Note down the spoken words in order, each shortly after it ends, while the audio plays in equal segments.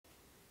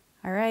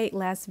All right,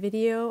 last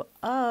video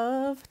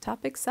of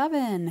topic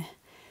 7.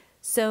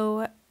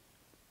 So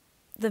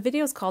the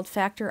video is called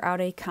Factor Out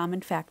a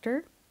Common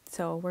Factor.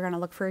 So we're going to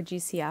look for a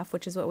GCF,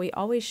 which is what we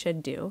always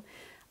should do.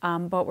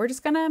 But we're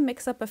just going to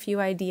mix up a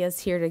few ideas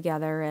here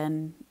together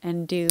and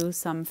do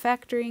some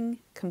factoring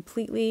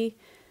completely.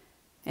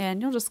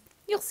 And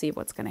you'll see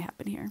what's going to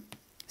happen here.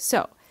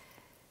 So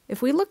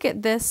if we look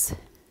at this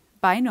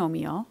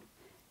binomial,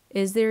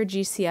 is there a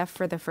GCF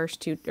for the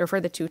first two, or for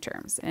the two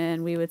terms?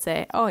 And we would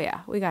say, oh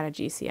yeah, we got a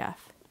GCF.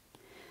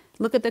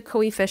 Look at the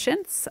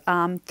coefficients.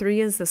 3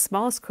 is the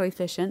smallest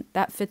coefficient.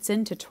 That fits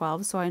into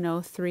 12, so I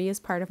know 3 is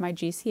part of my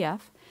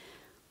GCF.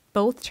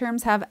 Both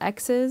terms have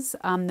x's.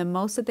 The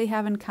most that they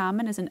have in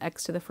common is an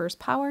x to the first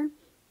power.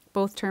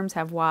 Both terms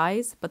have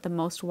y's, but the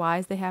most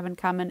y's they have in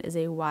common is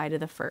a y to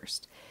the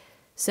first.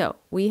 So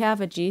we have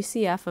a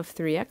GCF of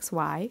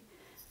 3xy.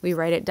 We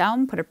write it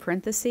down, put a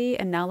parenthesis,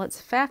 and now let's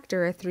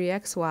factor a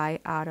 3xy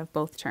out of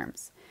both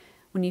terms.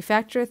 When you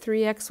factor a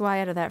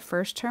 3xy out of that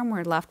first term,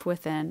 we're left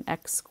with an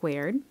x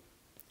squared.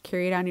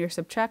 Carry down your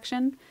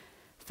subtraction.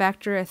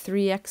 Factor a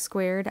 3x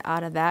squared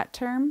out of that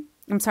term.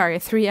 I'm sorry, a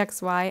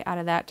 3xy out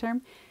of that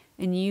term.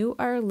 And you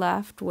are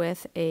left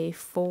with a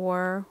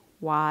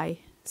 4y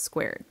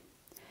squared.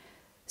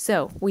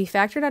 So we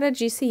factored out a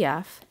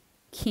GCF.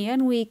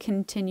 Can we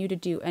continue to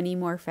do any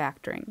more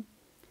factoring?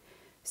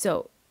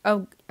 So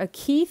a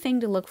key thing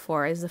to look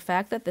for is the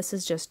fact that this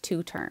is just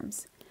two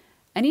terms.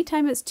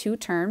 Anytime it's two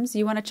terms,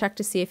 you want to check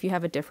to see if you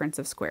have a difference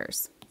of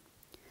squares.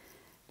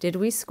 Did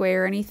we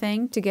square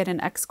anything to get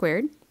an x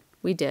squared?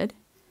 We did.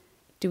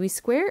 Do we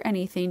square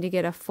anything to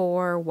get a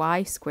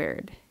 4y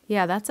squared?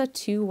 Yeah, that's a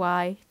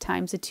 2y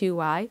times a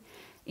 2y.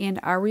 And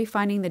are we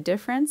finding the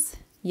difference?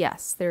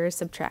 Yes, there is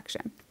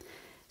subtraction.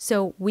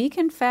 So we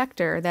can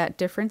factor that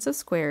difference of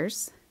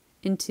squares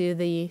into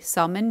the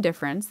sum and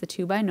difference, the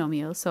two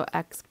binomials, so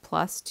x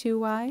plus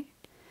 2y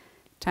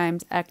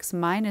times x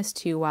minus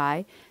 2y.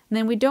 And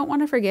then we don't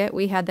want to forget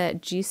we had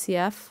that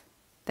GCF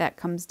that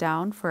comes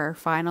down for our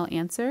final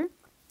answer.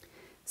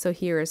 So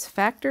here is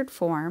factored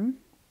form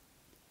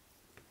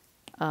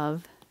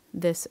of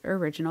this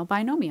original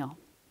binomial.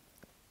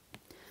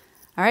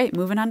 All right,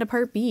 moving on to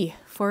part B.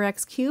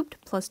 4x cubed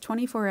plus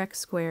 24x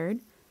squared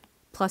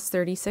plus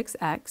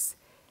 36x.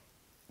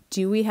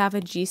 Do we have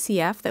a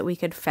GCF that we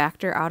could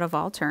factor out of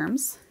all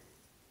terms?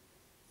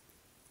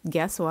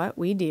 Guess what?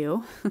 We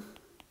do.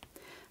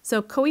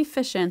 So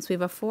coefficients, we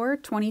have a 4,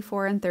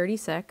 24, and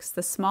 36.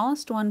 The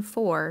smallest one,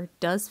 4,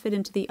 does fit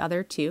into the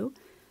other two.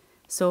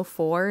 So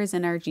 4 is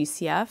in our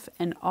GCF,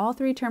 and all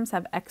three terms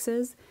have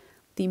x's.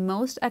 The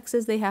most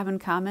x's they have in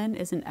common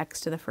is an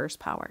x to the first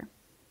power.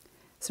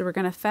 So we're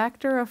going to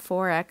factor a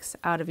 4x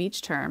out of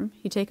each term.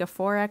 You take a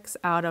 4x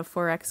out of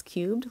 4x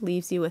cubed,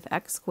 leaves you with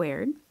x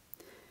squared.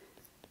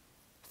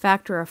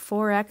 Factor a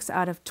 4x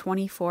out of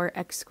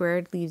 24x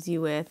squared leaves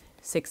you with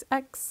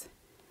 6x.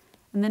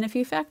 And then if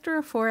you factor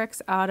a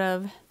 4x out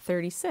of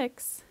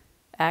 36,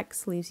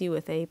 x leaves you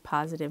with a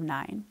positive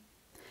 9.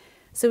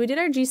 So we did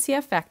our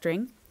GCF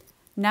factoring.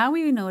 Now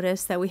we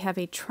notice that we have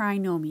a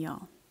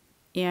trinomial,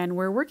 and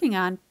we're working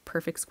on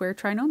perfect square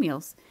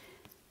trinomials.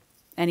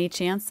 Any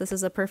chance this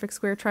is a perfect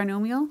square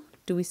trinomial?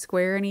 Do we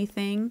square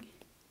anything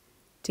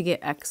to get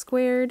x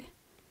squared?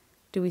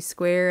 Do we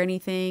square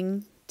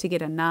anything to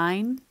get a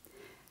 9?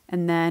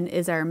 And then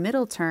is our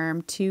middle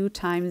term 2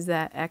 times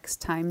that x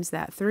times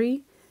that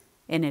 3?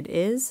 And it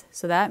is.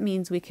 So that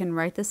means we can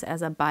write this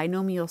as a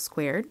binomial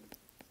squared,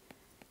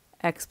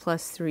 x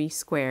plus 3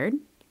 squared.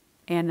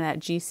 And that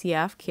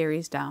GCF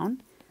carries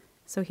down.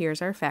 So here's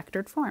our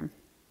factored form.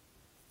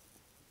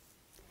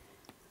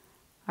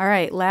 All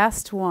right,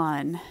 last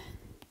one.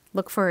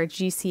 Look for a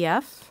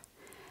GCF.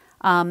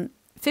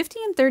 50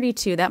 and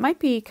 32, that might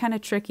be kind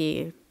of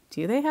tricky.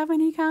 Do they have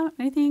anything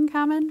in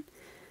common?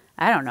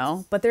 I don't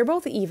know, but they're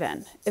both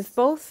even. If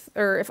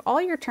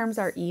all your terms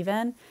are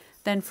even,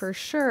 then for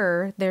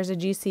sure there's a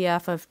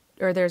GCF of,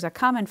 or there's a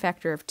common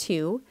factor of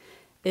 2.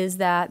 Is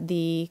that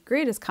the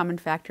greatest common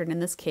factor? And in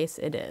this case,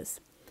 it is.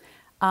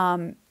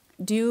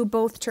 Do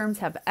both terms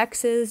have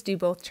x's? Do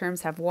both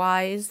terms have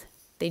y's?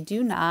 They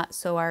do not,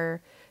 so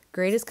our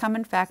greatest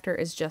common factor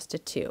is just a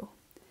 2.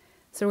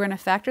 So we're going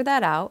to factor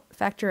that out.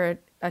 Factor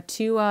a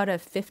 2 out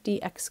of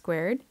 50x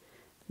squared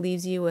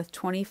leaves you with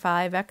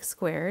 25x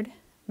squared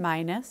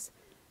minus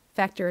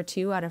factor a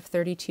 2 out of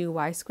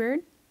 32y squared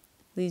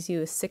leaves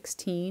you with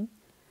 16y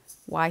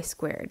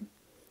squared.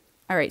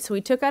 All right, so we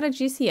took out a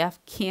GCF.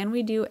 Can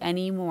we do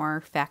any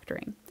more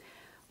factoring?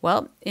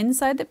 Well,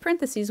 inside the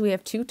parentheses, we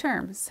have two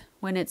terms.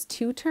 When it's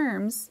two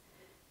terms,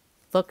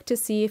 look to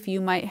see if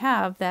you might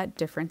have that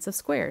difference of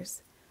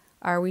squares.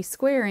 Are we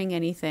squaring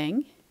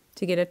anything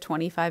to get a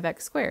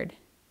 25x squared?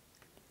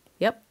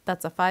 Yep,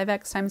 that's a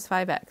 5x times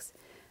 5x.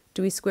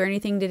 Do we square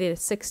anything to get a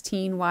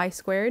 16y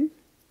squared?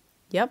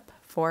 Yep,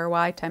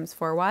 4y times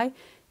 4y.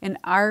 And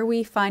are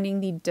we finding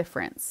the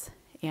difference?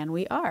 And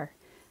we are.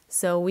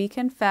 So we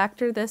can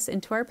factor this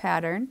into our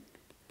pattern.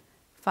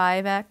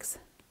 5x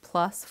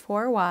plus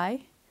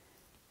 4y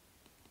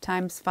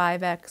times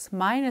 5x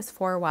minus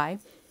 4y.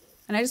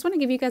 And I just want to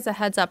give you guys a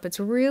heads up. It's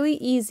really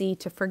easy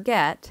to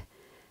forget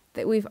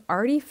that we've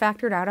already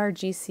factored out our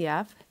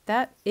GCF.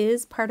 That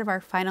is part of our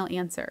final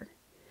answer.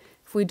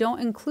 If we don't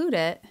include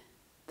it,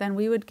 then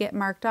we would get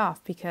marked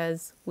off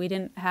because we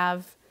didn't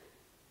have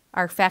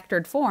our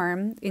factored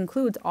form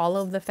includes all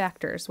of the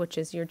factors, which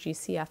is your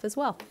GCF as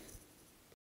well.